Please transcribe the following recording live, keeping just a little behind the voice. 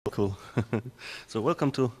Cool. So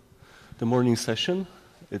welcome to the morning session.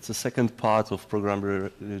 It's the second part of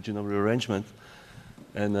genome rearrangement.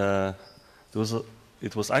 And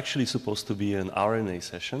it was actually supposed to be an RNA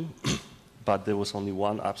session, but there was only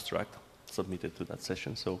one abstract submitted to that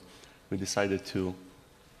session. So we decided to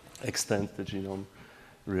extend the genome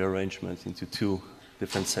rearrangement into two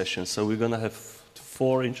different sessions. So we're going to have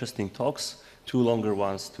 4 interesting talks, 2 longer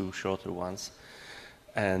ones, 2 shorter ones.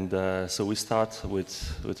 And so we start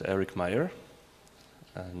with Eric Meyer,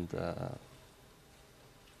 and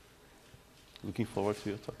looking forward to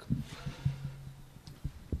your talk.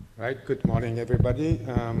 Right, good morning, everybody.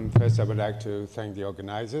 First, I would like to thank the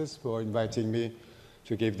organizers for inviting me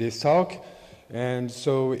to give this talk. And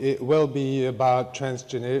so it will be about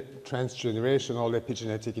transgenerational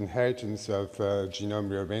epigenetic inheritance of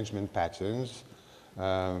genome rearrangement patterns,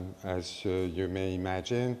 as you may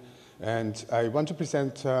imagine. And I want to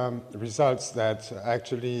present results that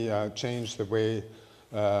actually change the way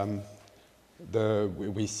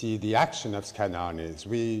we see the action of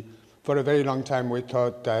scnRNAs. For a very long time, we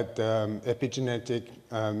thought that epigenetic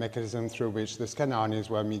mechanism through which the scnRNAs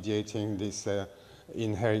were mediating this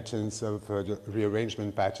inheritance of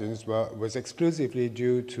rearrangement patterns was exclusively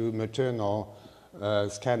due to maternal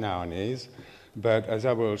scnRNAs. But as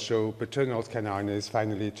I will show, paternal scnRNAs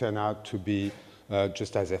finally turn out to be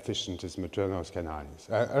just as efficient as maternal scnRNAs.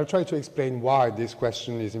 I'll try to explain why this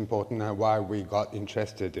question is important and why we got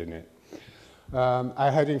interested in it.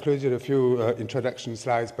 I had included a few introduction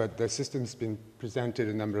slides, but the system's been presented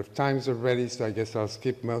a number of times already, so I guess I'll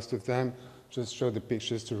skip most of them. Just show the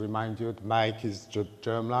pictures to remind you. The MAC is the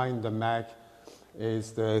germline. The MAC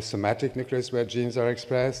is the somatic nucleus where genes are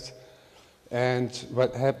expressed. And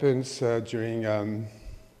what happens during,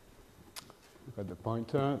 got the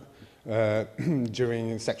pointer,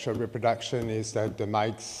 during sexual reproduction is that the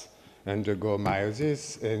mites undergo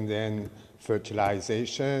meiosis and then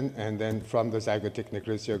fertilization, and then from the zygotic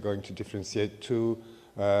nucleus you're going to differentiate 2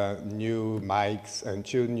 new mics and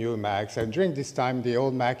 2 new macs. And during this time, the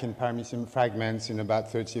old mac in Paramecium fragments in about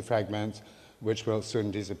 30 fragments, which will soon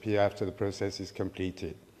disappear after the process is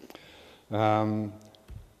completed.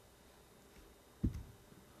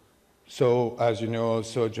 So, as you know,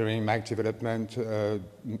 also during MAC development,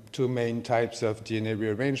 2 main types of DNA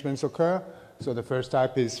rearrangements occur. So the first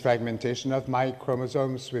type is fragmentation of MAC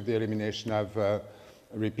chromosomes with the elimination of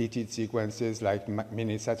repeated sequences like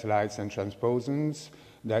mini satellites and transposons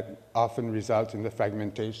that often result in the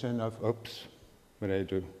fragmentation of, oops, what do I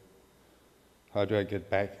do? How do I get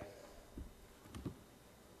back?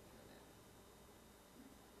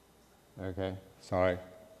 Okay, sorry.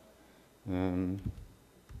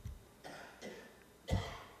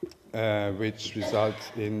 Which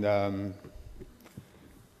results in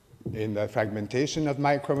the fragmentation of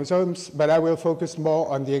MAC chromosomes, but I will focus more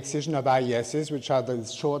on the excision of IESs, which are the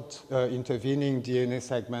short intervening DNA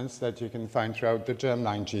segments that you can find throughout the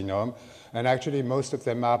germline genome. And actually, most of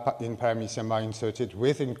them are in Paramecium are inserted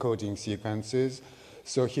with encoding sequences.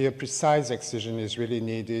 So here, precise excision is really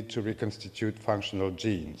needed to reconstitute functional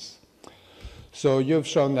genes. So you've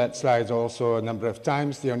shown that slide also a number of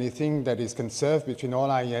times. The only thing that is conserved between all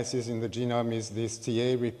IESs in the genome is this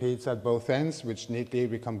TA repeats at both ends, which neatly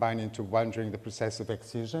recombine into one during the process of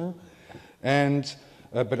excision. And,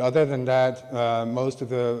 but other than that,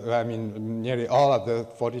 nearly all of the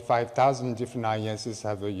 45,000 different IESs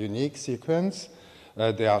have a unique sequence.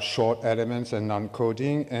 They are short elements and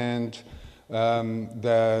non-coding, and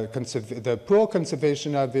the poor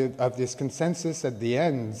conservation of this consensus at the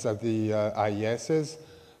ends of the IESs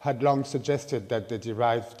had long suggested that they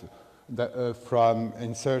derived from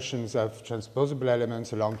insertions of transposable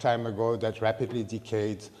elements a long time ago that rapidly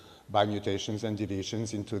decayed by mutations and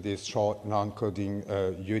deletions into these short non-coding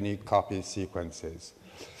unique copy sequences.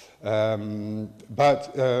 I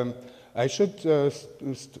should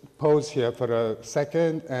pause here for a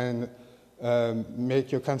second and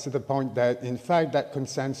make you consider the point that, in fact, that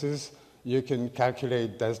consensus you can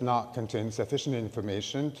calculate does not contain sufficient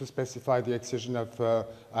information to specify the excision of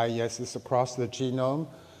IESs across the genome.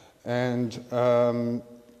 And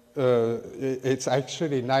it's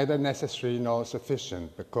actually neither necessary nor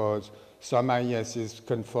sufficient, because some IESs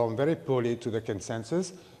conform very poorly to the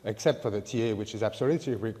consensus, except for the TA, which is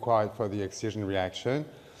absolutely required for the excision reaction.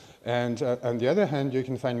 And on the other hand, you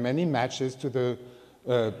can find many matches to the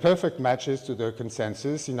perfect matches to the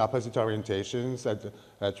consensus in opposite orientations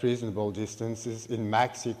at reasonable distances in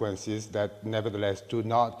MAC sequences that nevertheless do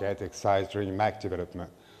not get excised during MAC development.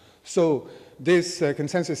 So this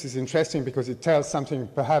consensus is interesting because it tells something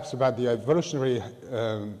perhaps about the evolutionary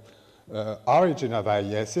origin of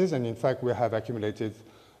IESs, and in fact we have accumulated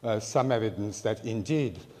some evidence that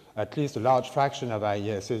indeed at least a large fraction of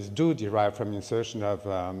IESs do derive from insertion of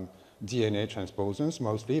DNA transposons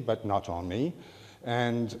mostly, but not only.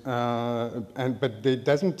 But it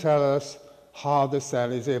doesn't tell us how the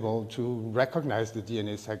cell is able to recognize the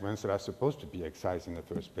DNA segments that are supposed to be excised in the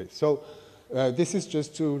first place. So this is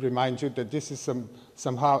just to remind you that this is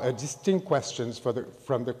somehow a distinct question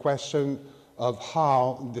from the question of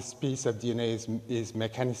how this piece of DNA is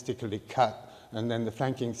mechanistically cut and then the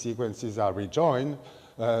flanking sequences are rejoined.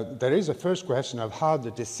 There is a first question of how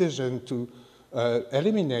the decision to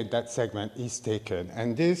eliminate that segment is taken.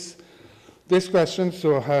 And this question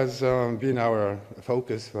has been our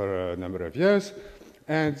focus for a number of years.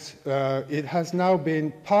 And it has now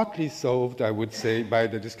been partly solved, I would say, by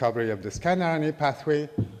the discovery of the scnRNA pathway,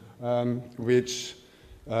 which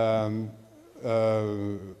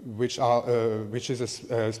is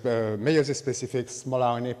a Meyer-specific small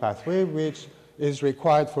RNA pathway, which is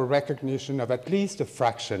required for recognition of at least a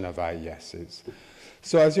fraction of IESs.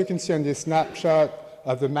 So as you can see on this snapshot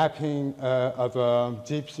of the mapping of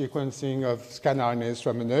deep sequencing of scnRNAs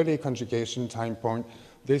from an early conjugation time point,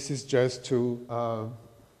 this is just to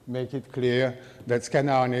make it clear that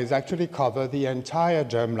scnRNAs actually cover the entire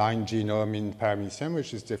germline genome in Paramecium,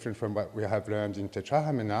 which is different from what we have learned in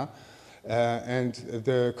Tetrahymena. And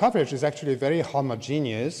the coverage is actually very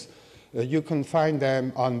homogeneous. You can find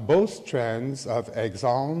them on both strands of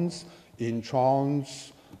exons,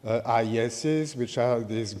 introns, IESs, which are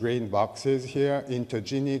these green boxes here,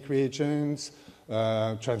 intergenic regions,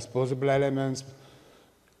 transposable elements.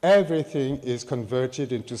 Everything is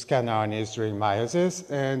converted into scnRNAs during meiosis.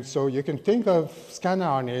 And so you can think of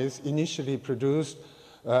scnRNAs initially produced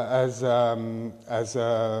as an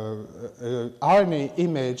RNA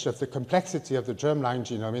image of the complexity of the germline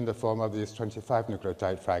genome in the form of these 25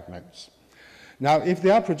 nucleotide fragments. Now, if they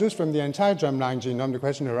are produced from the entire germline genome, the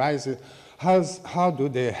question arises, how do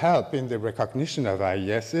they help in the recognition of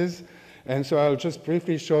IESs? And so I'll just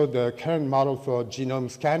briefly show the current model for genome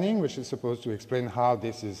scanning, which is supposed to explain how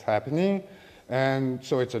this is happening. And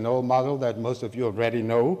so it's an old model that most of you already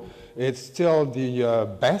know. It's still the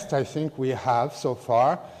best, I think, we have so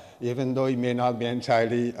far, even though it may not be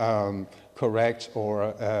entirely correct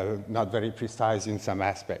or not very precise in some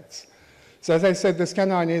aspects. So as I said, the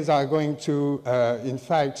scnRNAs are going to, in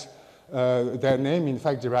fact, their name, in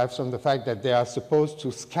fact, derives from the fact that they are supposed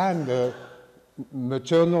to scan the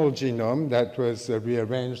maternal genome that was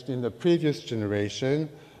rearranged in the previous generation,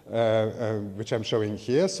 which I'm showing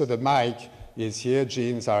here. So the mic is here,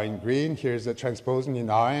 genes are in green. Here's a transposon in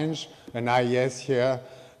orange, an IES here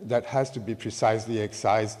that has to be precisely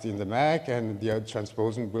excised in the MAC, and the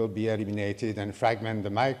transposon will be eliminated and fragment the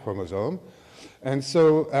mic chromosome. And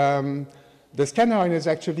so the scnRNAs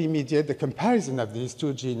actually mediate the comparison of these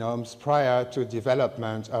two genomes prior to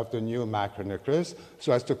development of the new macronucleus,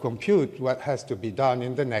 so as to compute what has to be done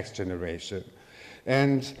in the next generation.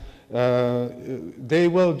 And they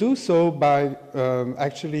will do so by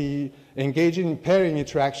actually engaging in pairing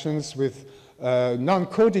interactions with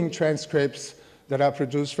non-coding transcripts that are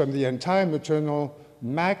produced from the entire maternal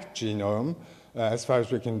MAC genome, as far as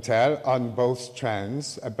we can tell, on both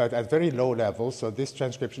strands, but at very low levels. So this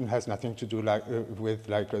transcription has nothing to do with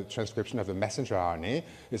the transcription of the messenger RNA.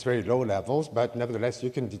 It's very low levels, but nevertheless, you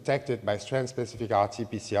can detect it by strand-specific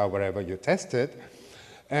RT-PCR wherever you test it.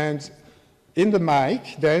 And in the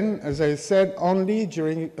mic, then, as I said, only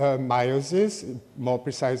during meiosis, more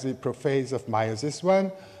precisely prophase of meiosis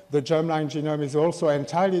 1, the germline genome is also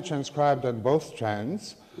entirely transcribed on both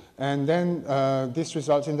strands. And then this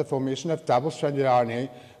results in the formation of double-stranded RNA,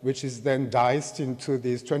 which is then diced into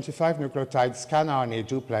these 25 nucleotide scnRNA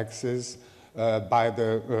duplexes by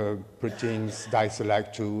the proteins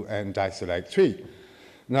disulike-2 and disulike-3.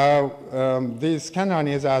 Now, these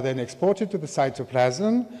scnRNAs are then exported to the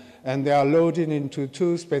cytoplasm, and they are loaded into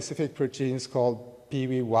two specific proteins called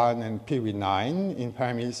PV1 and PV9 in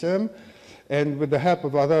Paramecium. And with the help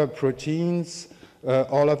of other proteins,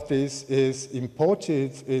 all of this is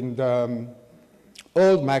imported in the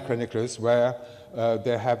old macronucleus, where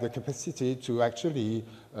they have the capacity to actually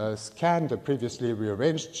scan the previously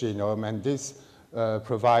rearranged genome, and this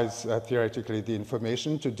provides theoretically the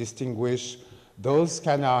information to distinguish those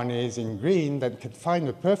scnRNAs in green that can find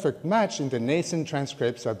a perfect match in the nascent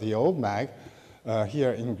transcripts of the old MAC,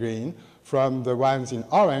 here in green, from the ones in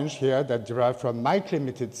orange here that derive from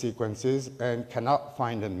mic-limited sequences and cannot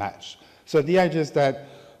find a match. So the idea is that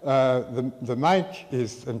the mic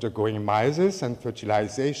is undergoing meiosis and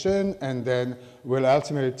fertilization, and then will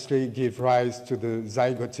ultimately give rise to the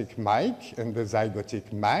zygotic mic and the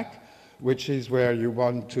zygotic MAC, which is where you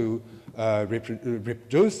want to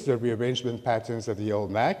reproduce the rearrangement patterns of the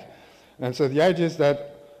old MAC. And so the idea is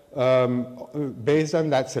that based on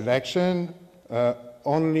that selection,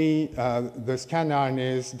 only the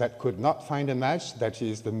scnRNAs that could not find a match, that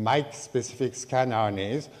is the MAC-specific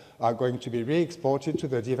scnRNAs, are going to be re-exported to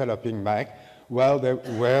the developing MAC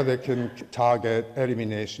where they can target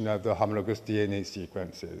elimination of the homologous DNA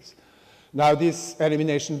sequences. Now, this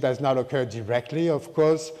elimination does not occur directly, of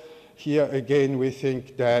course. Here, again, we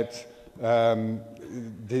think that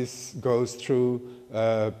this goes through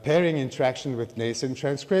pairing interaction with nascent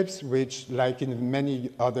transcripts, which, like in many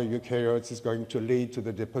other eukaryotes, is going to lead to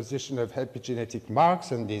the deposition of epigenetic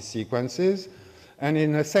marks on these sequences. And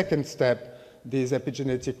in a second step, these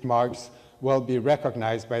epigenetic marks will be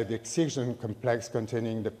recognized by the excision complex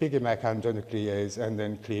containing the piggyMAC endonuclease and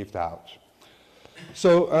then cleaved out.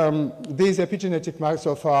 So these epigenetic marks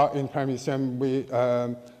so far in Paramecium, we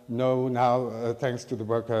know now, thanks to the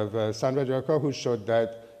work of Sandra Jurko, who showed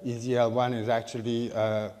that EZL1 is actually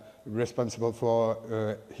responsible for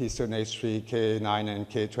histone H3, K9, and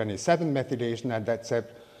K27 methylation, and that's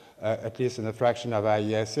at least in a fraction of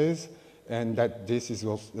IESs, and that this is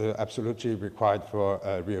also absolutely required for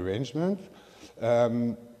rearrangement.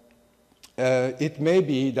 It may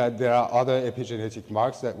be that there are other epigenetic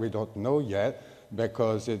marks that we don't know yet,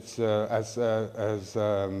 because it's, as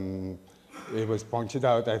it was pointed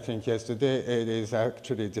out, I think, yesterday, it is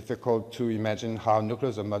actually difficult to imagine how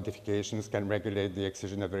nucleosome modifications can regulate the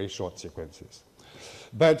excision of very short sequences.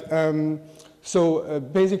 But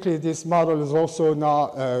basically, this model is also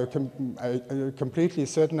not completely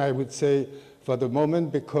certain, I would say, for the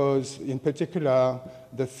moment, because in particular,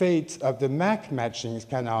 the fate of the MAC matching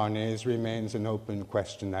scnRNAs remains an open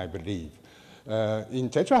question, I believe. In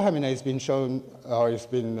tetrahymena, it's been shown, or it's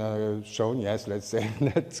been shown, yes, let's say,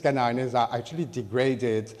 that scnRNAs are actually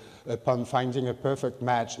degraded upon finding a perfect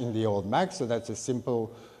match in the old MAC. So that's a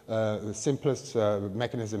simple, the simplest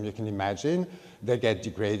mechanism you can imagine. They get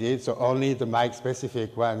degraded, so only the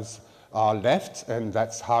MAC-specific ones are left, and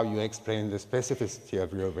that's how you explain the specificity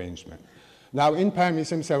of rearrangement. Now, in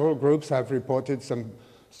Paramecium, several groups have reported some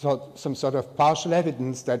sort of partial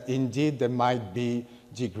evidence that indeed they might be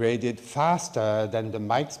degraded faster than the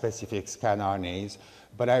MAC-specific scnRNAs,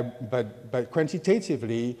 but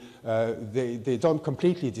quantitatively, they don't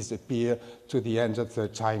completely disappear to the end of the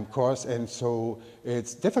time course, and so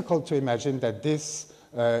it's difficult to imagine that this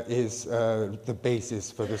is the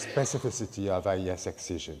basis for the specificity of IES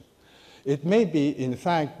excision. It may be, in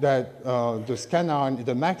fact, that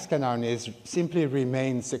the MAC scnRNAs simply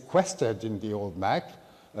remain sequestered in the old MAC,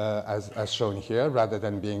 as shown here, rather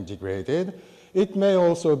than being degraded. It may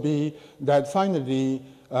also be that finally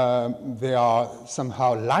they are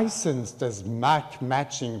somehow licensed as MAC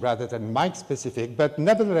matching rather than MAC specific, but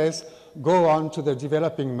nevertheless go on to the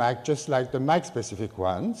developing MAC just like the MAC specific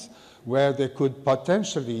ones, where they could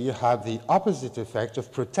potentially have the opposite effect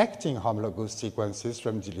of protecting homologous sequences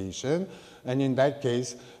from deletion. And in that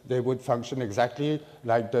case, they would function exactly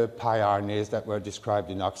like the piRNAs that were described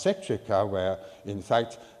in Oxectrica, where, in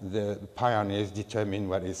fact, the piRNAs determine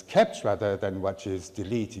what is kept rather than what is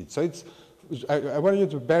deleted. So I want you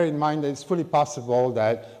to bear in mind that it's fully possible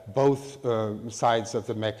that both sides of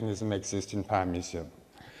the mechanism exist in Paramecium.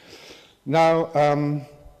 Now,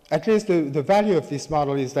 at least the value of this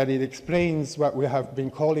model is that it explains what we have been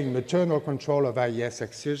calling maternal control of IES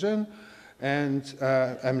excision. And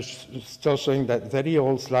I'm still showing that very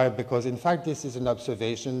old slide because, in fact, this is an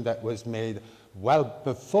observation that was made well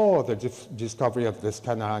before the discovery of the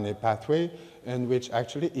scnRNA pathway, and which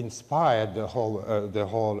actually inspired the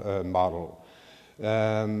whole model.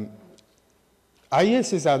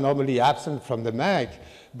 IESs are normally absent from the MAC,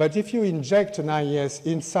 but if you inject an IES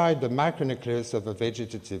inside the micronucleus of a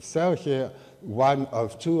vegetative cell here, one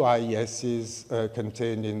of two IESs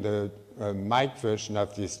contained in the MAC version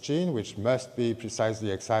of this gene, which must be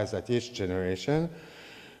precisely excised at each generation,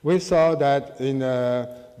 we saw that in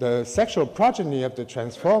the sexual progeny of the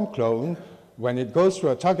transformed clone, when it goes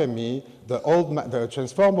through autogamy, the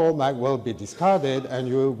transformed old MAC will be discarded, and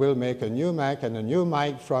you will make a new MAC and a new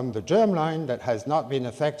MAC from the germline that has not been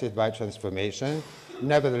affected by transformation.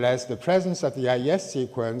 Nevertheless, the presence of the IES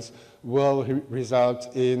sequence will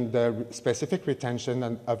result in the specific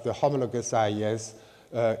retention of the homologous IES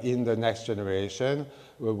in the next generation,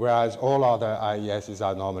 whereas all other IESs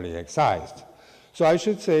are normally excised. So I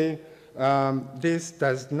should say this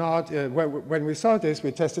does not, when we saw this,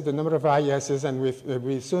 we tested the number of IESs, and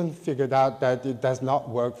we soon figured out that it does not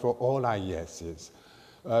work for all IESs.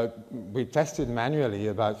 We tested manually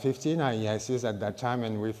about 15 IESs at that time,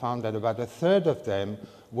 and we found that about a third of them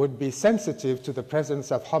would be sensitive to the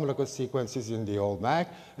presence of homologous sequences in the old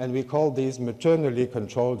MAC, and we call these maternally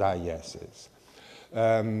controlled IESs.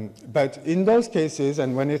 But in those cases,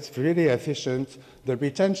 and when it's really efficient, the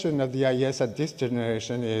retention of the IES at this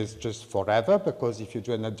generation is just forever, because if you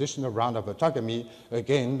do an additional round of autogamy,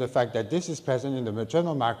 again, the fact that this is present in the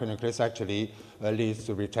maternal micronucleus actually leads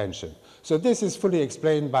to retention. So this is fully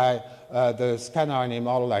explained by the scnRNA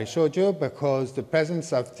model I showed you, because the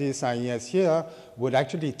presence of this IES here would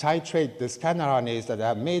actually titrate the scnRNAs that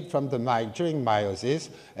are made from the MAG during meiosis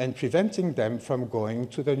and preventing them from going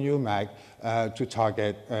to the new MAG to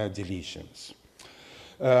target deletions.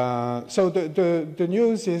 So the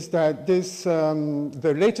news is that this,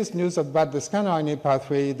 the latest news about the scnRNA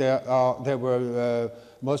pathway, there were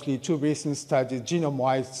mostly two recent studies,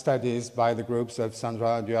 genome-wide studies by the groups of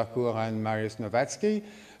Sandra Duharcourt and Marius Novatsky.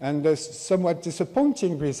 And the somewhat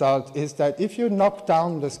disappointing result is that if you knock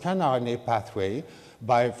down the scnRNA pathway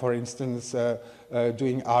by, for instance,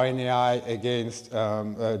 doing RNAi against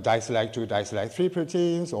disulike 2, disulike 3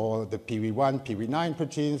 proteins, or the PV1, PV9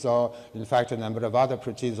 proteins, or in fact a number of other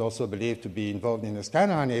proteins also believed to be involved in the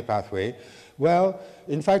scnRNA pathway, well,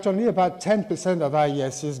 in fact, only about 10% of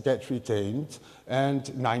IESs get retained, and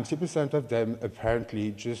 90% of them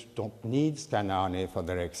apparently just don't need scnRNA for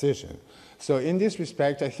their excision. So in this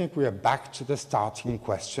respect, I think we are back to the starting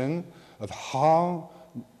question of how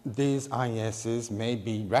these IESs may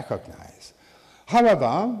be recognized.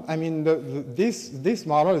 However, I mean, this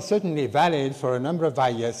model is certainly valid for a number of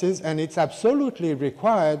IESs, and it's absolutely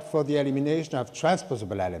required for the elimination of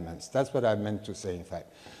transposable elements. That's what I meant to say, in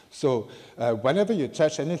fact. So whenever you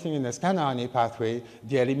touch anything in the scnRNA pathway,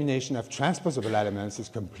 the elimination of transposable elements is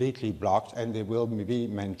completely blocked, and they will be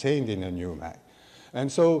maintained in a new MAG.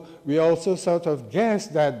 And so we also sort of guess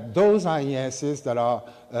that those IESs that are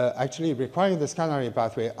actually requiring the scnRNA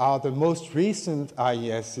pathway are the most recent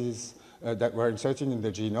IESs that were inserted in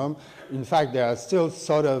the genome. In fact, there are still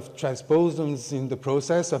sort of transposons in the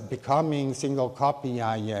process of becoming single copy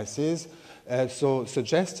IESs, so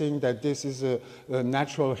suggesting that this is a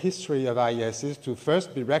natural history of IESs to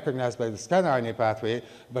first be recognized by the scnRNA pathway,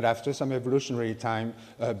 but after some evolutionary time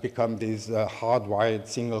become these hardwired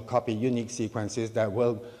single copy unique sequences that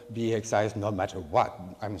will be excised no matter what.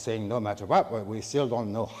 I'm saying no matter what, but we still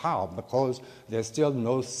don't know how, because there's still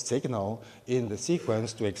no signal in the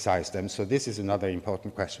sequence to excise them. So this is another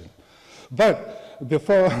important question. But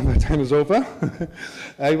before my time is over,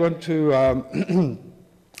 I want to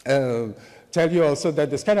tell you also that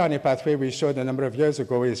the scnRNA pathway we showed a number of years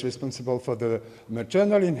ago is responsible for the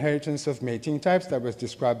maternal inheritance of mating types that was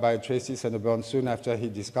described by Tracy Sonneborn soon after he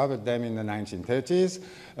discovered them in the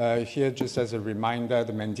 1930s. Here, just as a reminder,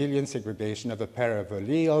 the Mendelian segregation of a pair of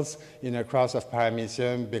alleles in a cross of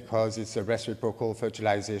Paramecium, because it's a reciprocal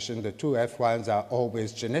fertilization. The two F1s are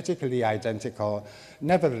always genetically identical.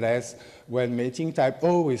 Nevertheless, when mating type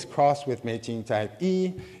O is crossed with mating type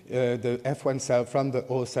E, the F1 cell from the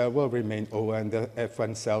O cell will remain O, and the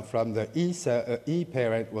F1 cell from the E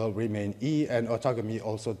parent will remain E, and autogamy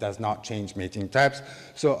also does not change mating types.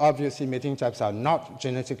 So obviously mating types are not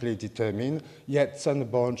genetically determined, yet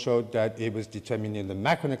Sonneborn showed that it was determined in the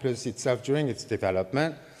macronucleus itself during its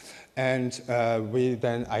development. And we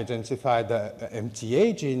then identified the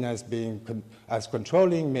MTA gene as as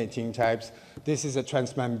controlling mating types. This is a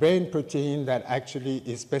transmembrane protein that actually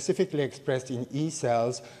is specifically expressed in E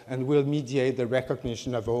cells and will mediate the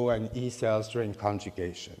recognition of O and E cells during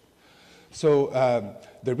conjugation. So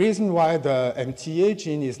the reason why the MTA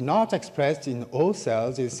gene is not expressed in O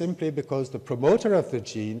cells is simply because the promoter of the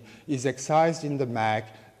gene is excised in the MAG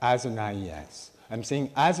as an IES. I'm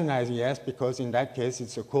saying as an IES because in that case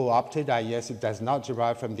it's a co-opted IES. It does not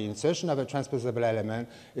derive from the insertion of a transposable element.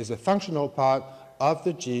 It's a functional part of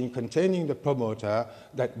the gene containing the promoter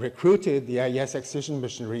that recruited the IES excision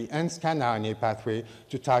machinery and scnRNA pathway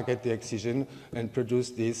to target the excision and produce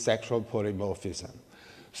this sexual polymorphism.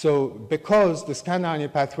 So because the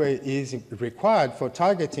scnRNA pathway is required for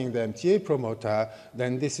targeting the MTA promoter,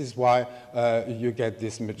 then this is why you get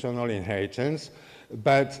this maternal inheritance.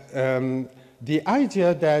 But the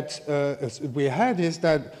idea that we had is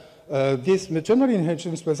that this maternal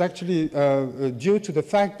inheritance was actually due to the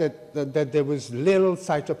fact that there was little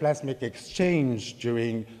cytoplasmic exchange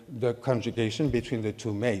during the conjugation between the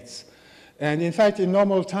two mates. And in fact, in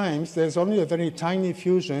normal times, there's only a very tiny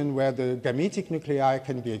fusion where the gametic nuclei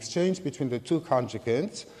can be exchanged between the two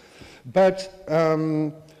conjugates. But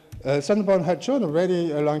Sonneborn had shown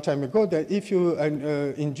already a long time ago that if you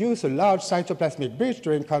induce a large cytoplasmic bridge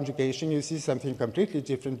during conjugation, you see something completely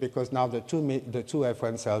different because now the two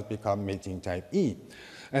F1 cells become mating type E.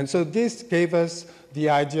 And so this gave us the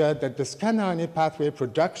idea that the scnRNA pathway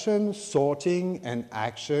production, sorting, and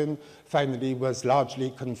action finally was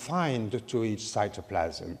largely confined to each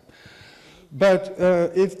cytoplasm. But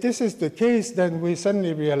if this is the case, then we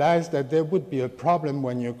suddenly realize that there would be a problem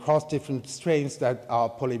when you cross different strains that are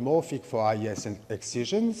polymorphic for IES and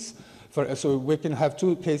excisions. So we can have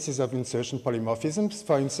two cases of insertion polymorphisms.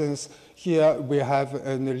 For instance, here we have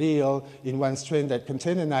an allele in one strain that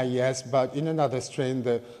contains an IES, but in another strain,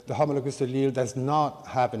 the homologous allele does not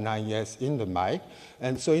have an IES in the mic.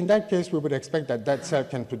 And so in that case, we would expect that that cell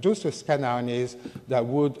can produce a scnRNAs that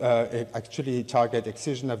would actually target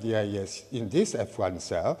excision of the IES in this F1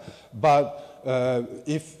 cell. But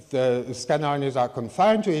if the scnRNAs are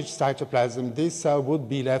confined to each cytoplasm, this cell would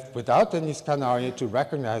be left without any scnRNA to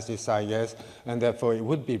recognize this IES, and therefore it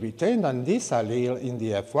would be retained on this allele in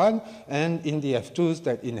the F1 and in the F2s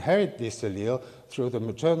that inherit this allele through the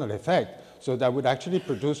maternal effect. So that would actually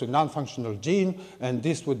produce a non-functional gene, and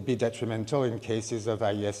this would be detrimental in cases of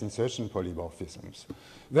IES insertion polymorphisms.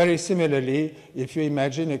 Very similarly, if you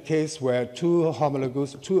imagine a case where two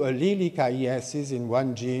allelic IESs in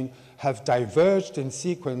one gene have diverged in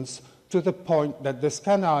sequence to the point that the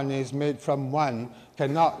scnRNAs made from one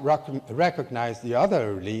cannot recognize the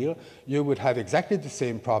other allele, you would have exactly the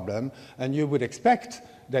same problem, and you would expect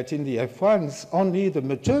that in the F1s, only the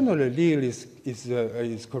maternal allele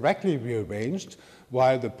is correctly rearranged,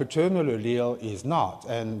 while the paternal allele is not,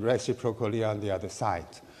 and reciprocally on the other side.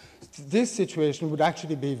 This situation would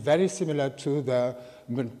actually be very similar to the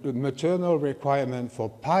maternal requirement for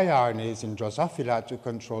pi RNAs in Drosophila to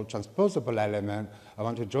control transposable element. I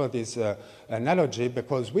want to draw this analogy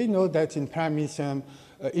because we know that in Paramecium,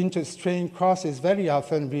 inter-strain crosses very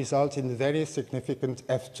often result in very significant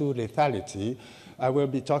F2 lethality. I will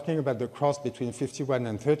be talking about the cross between 51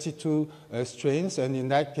 and 32 strains, and in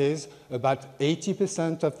that case, about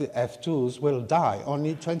 80% of the F2s will die.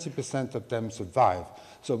 Only 20% of them survive.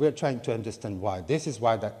 So we're trying to understand why. This is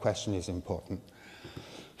why that question is important.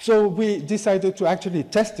 So we decided to actually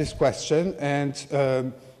test this question, and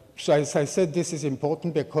so as I said, this is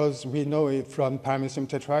important because we know from Paramecium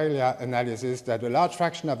tetraalia analysis that a large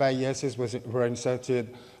fraction of IESs were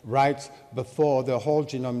inserted right before the whole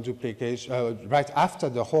genome duplication, right after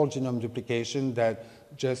the whole genome duplication that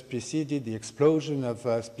just preceded the explosion of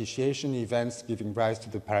speciation events giving rise to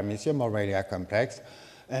the Paramecium Aurelia complex.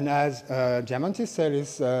 And as Diamantis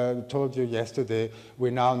Celis told you yesterday,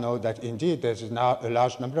 we now know that indeed there's now a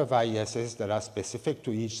large number of IESs that are specific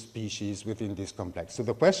to each species within this complex. So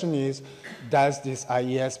the question is, does this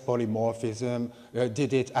IES polymorphism,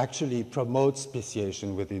 did it actually promote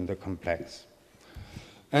speciation within the complex?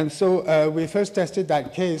 And so we first tested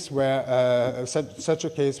that case where, such a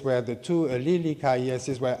case where the two allelic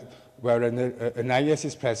IESs where an IES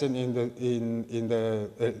is present in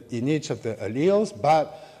each of the alleles,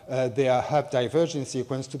 but they have divergent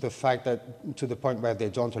sequence to the point where they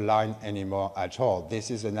don't align anymore at all. This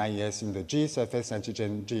is an IES in the G surface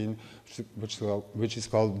antigen gene, which is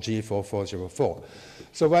called G4404.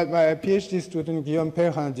 So what my PhD student Guillaume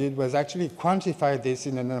Perrin did was actually quantify this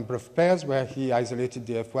in a number of pairs where he isolated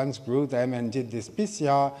the F1s, grew them, and did this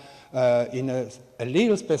PCR in a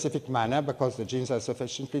allele-specific manner because the genes are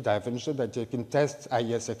sufficiently divergent that you can test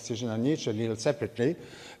IES excision on each allele separately.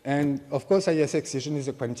 And of course, IES excision is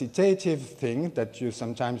a quantitative thing that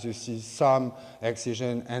sometimes you see some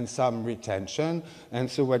excision and some retention.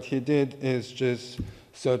 And so what he did is just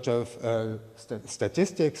sort of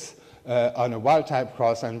statistics on a wild-type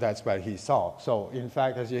cross, and that's what he saw. So in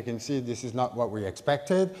fact, as you can see, this is not what we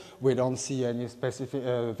expected. We don't see any specific,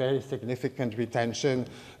 very significant retention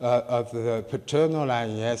of the paternal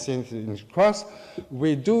IES in cross.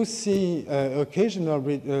 We do see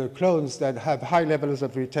occasional clones that have high levels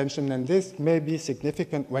of retention, and this may be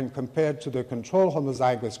significant when compared to the control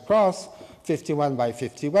homozygous cross, 51 by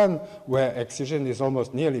 51, where excision is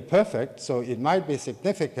almost nearly perfect, so it might be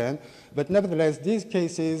significant, but nevertheless, these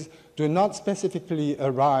cases do not specifically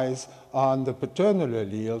arise on the paternal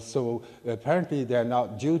allele, so apparently they're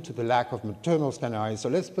not due to the lack of maternal scnRNAs. So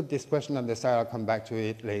let's put this question on the side, I'll come back to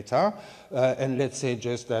it later, and let's say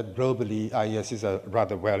just that globally IESs are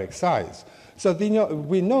rather well excised. So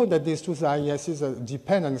we know that these two IESs are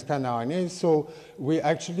dependent scnRNAs, so we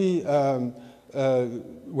actually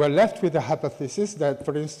we're left with the hypothesis that,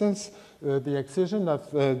 for instance, the excision of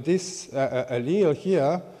this allele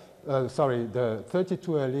here, the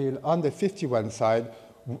 32 allele on the 51 side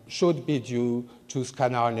should be due to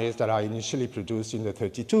scnRNAs that are initially produced in the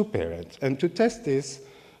 32 parent. And to test this,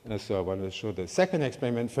 so I want to show the second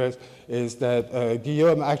experiment first, is that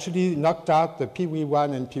Guillaume actually knocked out the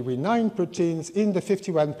PW1 and PW9 proteins in the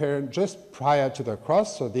 51 parent just prior to the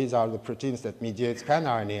cross. So these are the proteins that mediate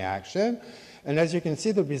scnRNA action. And as you can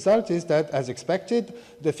see, the result is that, as expected,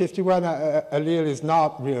 the 51 allele is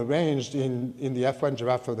not rearranged in the F1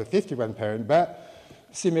 giraffe for the 51 parent, but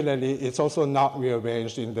similarly, it's also not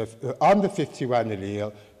rearranged on the 51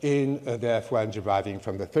 allele in the F1 deriving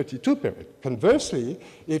from the 32 parent. Conversely,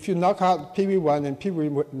 if you knock out PV1 and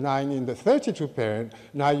PV9 in the 32 parent,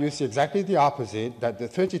 now you see exactly the opposite, that the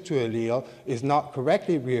 32 allele is not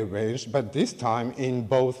correctly rearranged, but this time in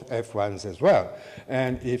both F1s as well.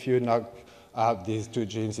 And if you knock out these two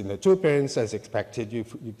genes in the two parents, as expected, you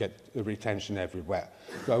get a retention everywhere.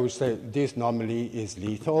 So I would say this normally is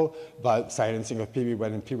lethal, but silencing of PV1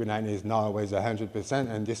 and PV9 is not always 100%,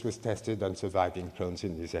 and this was tested on surviving clones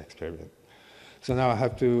in this experiment. So now I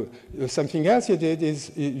have to, something else you did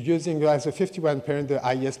is using as a 51 parent the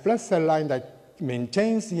IES plus cell line that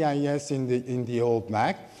maintains the IES in the old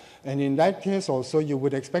MAC. And in that case also, you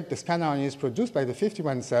would expect the scnRNAs produced by the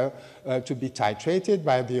 51 cell to be titrated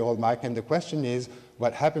by the old MAC. And the question is,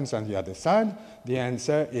 what happens on the other side? The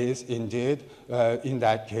answer is indeed, in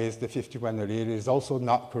that case, the 51 allele is also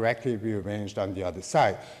not correctly rearranged on the other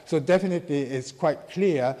side. So definitely it's quite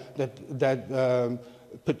clear that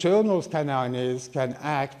paternal scnRNAs can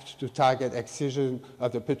act to target excision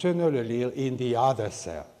of the paternal allele in the other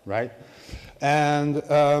cell, right? And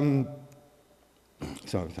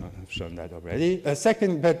so I've shown that already.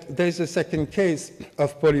 But there's a second case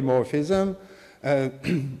of polymorphism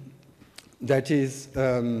that is,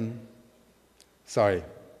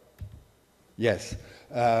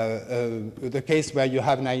 the case where you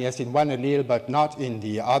have an IES in one allele but not in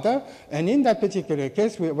the other. And in that particular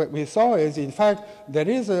case, what we saw is, in fact, there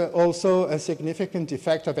is also a significant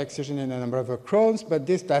effect of excision in a number of chromes, but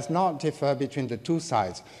this does not differ between the two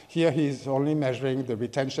sides. Here he's only measuring the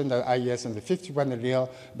retention of IES in the 51 allele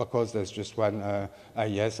because there's just one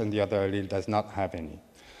IES and the other allele does not have any.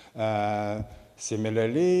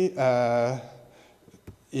 Similarly,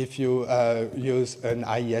 if you use an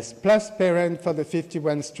IES plus parent for the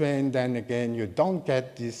 51 strain, then again you don't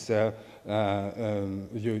get this, you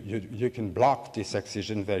can block this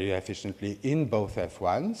excision very efficiently in both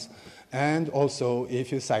F1s. And also,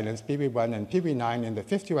 if you silence PV1 and PV9 in the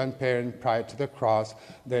 51 parent prior to the cross,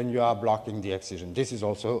 then you are blocking the excision. This is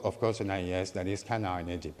also, of course, an IES that is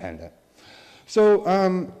scnRNA dependent. So,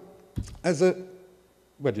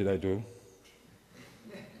 what did I do?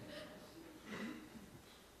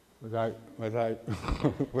 Was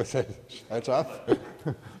I shut off?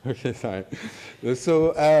 Okay, sorry.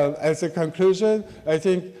 So as a conclusion, I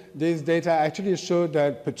think these data actually show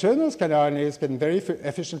that paternal scnRNAs can very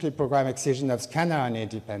efficiently program excision of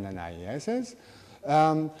scnRNA-dependent IESs.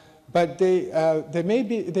 But they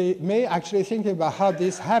may actually think about how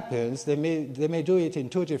this happens. They may do it in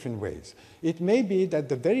two different ways. It may be that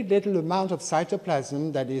the very little amount of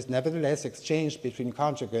cytoplasm that is nevertheless exchanged between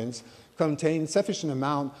conjugates contains sufficient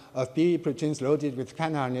amount of PE proteins loaded with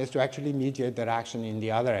scnRNAs to actually mediate their action in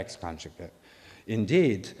the other X conjugate.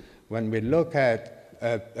 Indeed, when we look at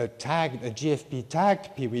a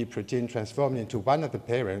GFP-tagged PE protein transformed into one of the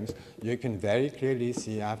parents, you can very clearly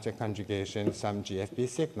see after conjugation some GFP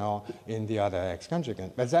signal in the other X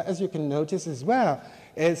conjugate. But that, as you can notice as well,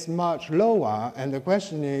 is much lower, and the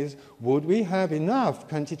question is, would we have enough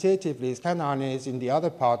quantitatively scnRNAs in the other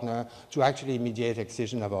partner to actually mediate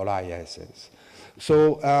excision of all ISs?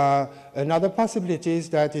 So another possibility is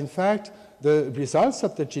that, in fact, the results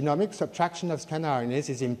of the genomic subtraction of scnRNAs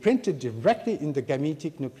is imprinted directly in the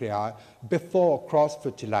gametic nuclei before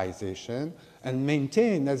cross-fertilization and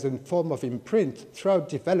maintained as a form of imprint throughout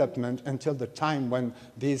development until the time when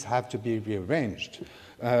these have to be rearranged.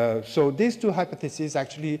 So these two hypotheses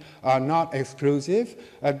actually are not exclusive.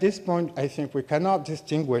 At this point, I think we cannot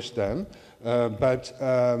distinguish them, but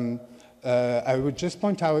I would just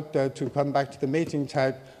point out to come back to the mating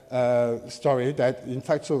type story that, in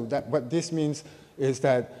fact, so that what this means is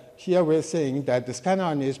that here we're saying that the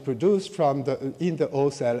scnRNA is produced in the O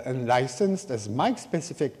cell and licensed as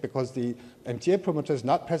MIC-specific because the MTA promoter is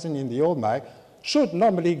not present in the old MIC, should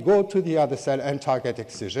normally go to the other cell and target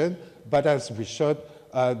excision, but as we showed,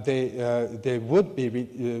 they would be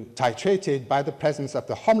titrated by the presence of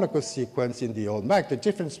the homologous sequence in the old MAC. The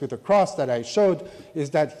difference with the cross that I showed is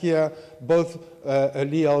that here both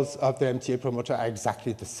alleles of the MTA promoter are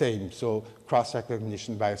exactly the same, so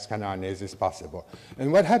cross-recognition by scnRNAs is possible.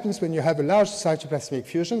 And what happens when you have a large cytoplasmic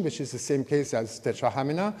fusion, which is the same case as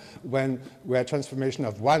tetrahymena, where transformation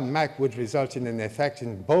of one MAC would result in an effect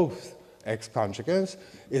in both X conjugates,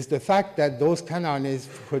 is the fact that those scnRNAs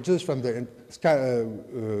produced from the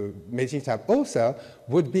mating type O cell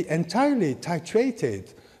would be entirely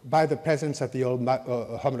titrated by the presence of the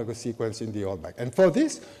homologous sequence in the old MAC. And for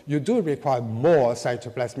this, you do require more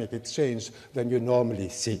cytoplasmic exchange than you normally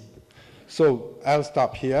see. So I'll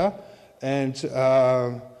stop here. And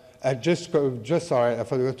sorry, I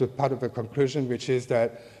forgot to part of the conclusion, which is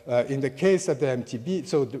that in the case of the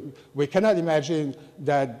MTB, we cannot imagine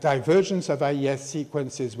that divergence of IES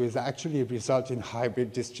sequences will actually result in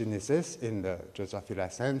hybrid dysgenesis in the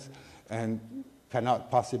Drosophila sense, and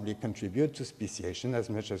cannot possibly contribute to speciation as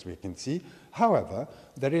much as we can see. However,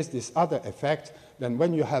 there is this other effect that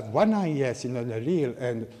when you have one IES in an allele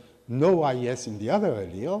and no IES in the other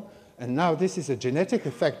allele, and now this is a genetic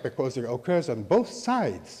effect because it occurs on both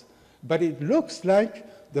sides, but it looks like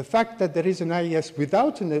the fact that there is an IES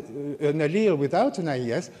without an allele without an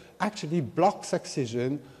IES actually blocks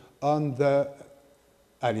excision on the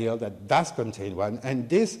allele that does contain one, and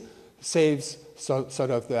this saves sort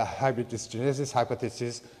of the hybrid dysgenesis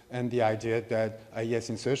hypothesis and the idea that IES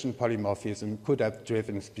insertion polymorphism could have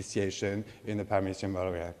driven speciation in the Paramecium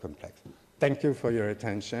malaria complex. Thank you for your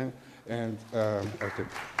attention, and okay.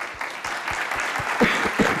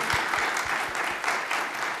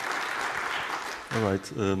 All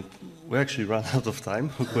right, we actually ran out of time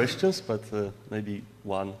for questions, but maybe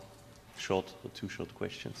one short or two short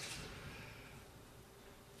questions.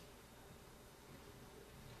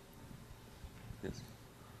 Yes.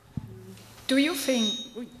 Do you think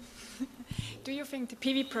the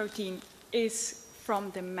PV protein is from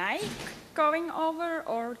the mic going over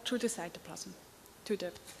or to the cytoplasm, to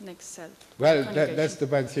the next cell? Well, that's the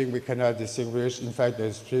one thing we cannot distinguish. In fact,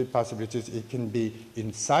 there's three possibilities. It can be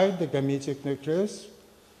inside the gametic nucleus.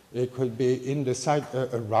 It could be in the site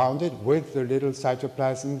around it with the little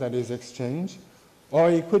cytoplasm that is exchanged. Or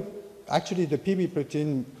it could, actually the PV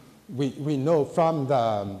protein, we know from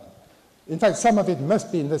the, in fact, some of it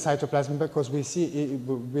must be in the cytoplasm because we see it,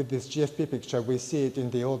 with this GFP picture, we see it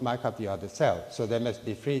in the old MAC of the other cell. So they must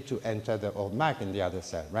be free to enter the old MAC in the other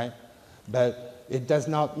cell, right? But it does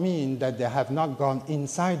not mean that they have not gone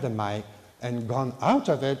inside the mic and gone out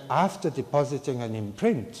of it after depositing an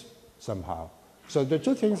imprint somehow. So the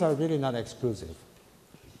two things are really not exclusive.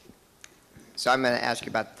 So I'm going to ask you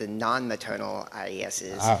about the non-maternal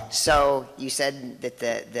IESs. So you said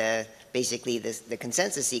that basically the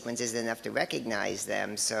consensus sequence isn't enough to recognize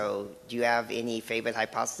them. So do you have any favorite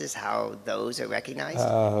hypothesis how those are recognized?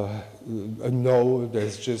 No,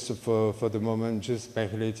 there's just for the moment just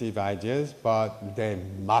speculative ideas, but they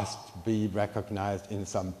must be recognized in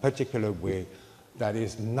some particular way that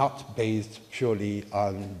is not based purely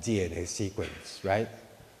on DNA sequence, right?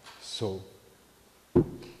 So. All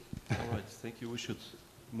right, thank you. We should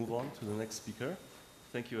move on to the next speaker.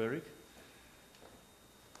 Thank you, Eric.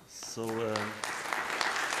 So.